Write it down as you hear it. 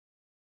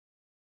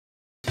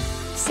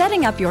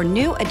Setting up your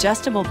new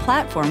adjustable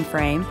platform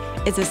frame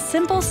is a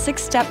simple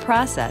 6-step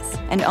process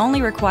and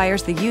only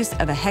requires the use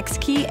of a hex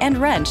key and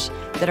wrench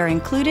that are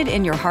included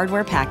in your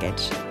hardware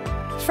package.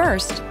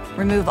 First,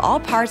 remove all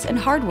parts and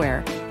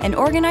hardware and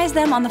organize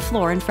them on the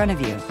floor in front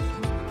of you.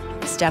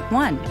 Step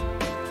 1.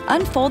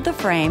 Unfold the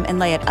frame and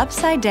lay it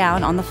upside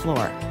down on the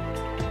floor.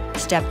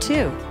 Step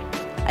 2.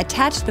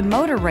 Attach the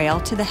motor rail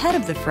to the head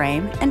of the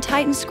frame and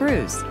tighten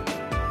screws.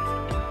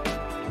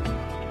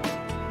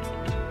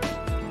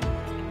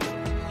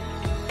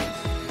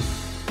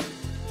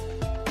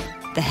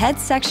 The head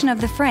section of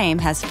the frame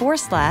has 4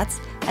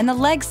 slats and the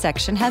leg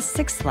section has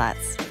 6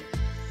 slats.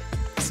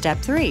 Step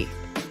 3.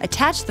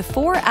 Attach the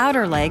 4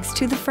 outer legs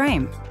to the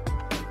frame.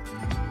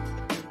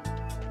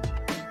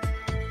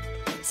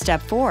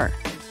 Step 4.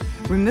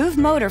 Remove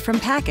motor from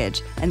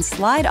package and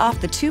slide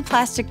off the 2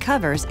 plastic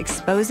covers,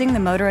 exposing the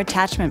motor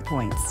attachment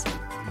points.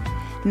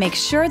 Make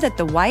sure that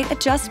the white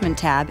adjustment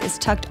tab is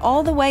tucked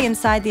all the way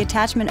inside the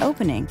attachment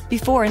opening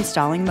before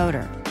installing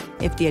motor.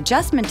 If the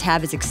adjustment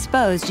tab is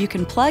exposed, you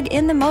can plug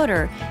in the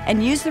motor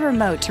and use the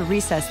remote to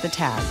recess the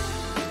tab.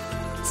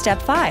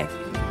 Step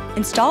 5.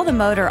 Install the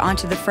motor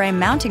onto the frame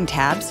mounting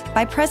tabs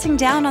by pressing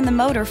down on the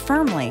motor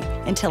firmly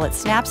until it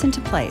snaps into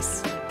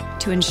place.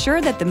 To ensure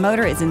that the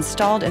motor is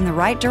installed in the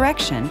right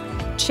direction,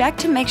 check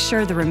to make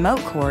sure the remote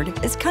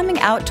cord is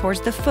coming out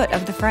towards the foot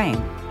of the frame.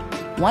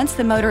 Once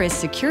the motor is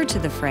secured to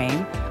the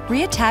frame,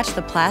 reattach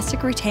the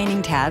plastic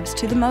retaining tabs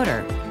to the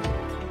motor.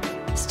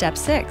 Step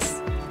 6.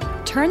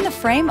 Turn the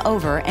frame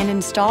over and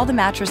install the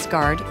mattress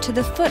guard to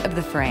the foot of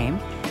the frame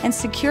and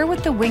secure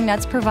with the wing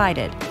nuts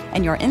provided,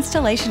 and your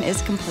installation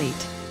is complete.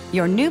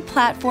 Your new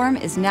platform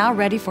is now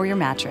ready for your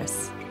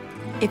mattress.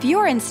 If you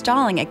are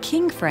installing a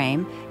king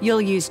frame,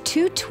 you'll use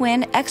 2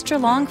 twin extra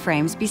long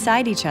frames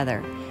beside each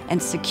other and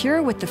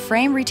secure with the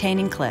frame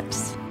retaining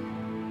clips.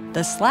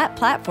 The slat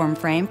platform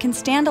frame can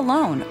stand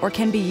alone or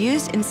can be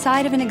used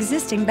inside of an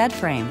existing bed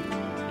frame.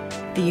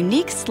 The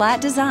unique slat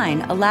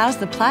design allows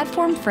the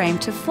platform frame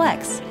to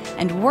flex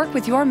and work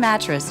with your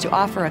mattress to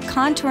offer a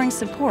contouring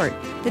support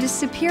that is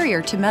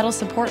superior to metal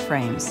support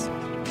frames.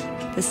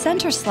 The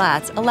center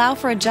slats allow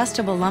for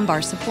adjustable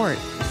lumbar support.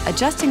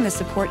 Adjusting the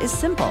support is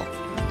simple.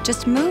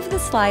 Just move the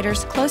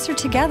sliders closer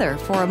together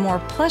for a more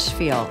plush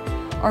feel,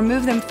 or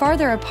move them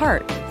farther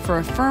apart for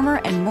a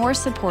firmer and more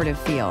supportive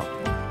feel.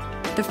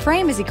 The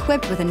frame is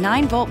equipped with a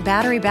 9-volt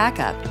battery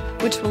backup,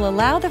 which will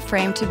allow the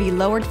frame to be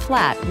lowered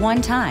flat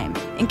one time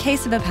in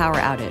case of a power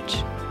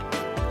outage.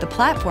 The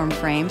platform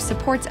frame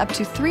supports up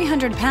to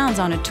 300 pounds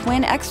on a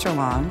twin extra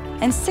long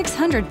and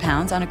 600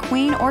 pounds on a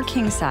queen or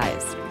king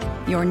size.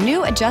 Your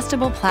new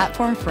adjustable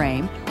platform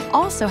frame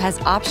also has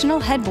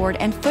optional headboard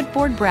and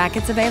footboard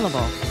brackets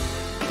available.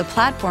 The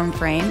platform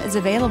frame is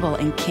available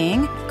in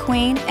king,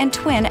 queen, and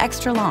twin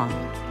extra long.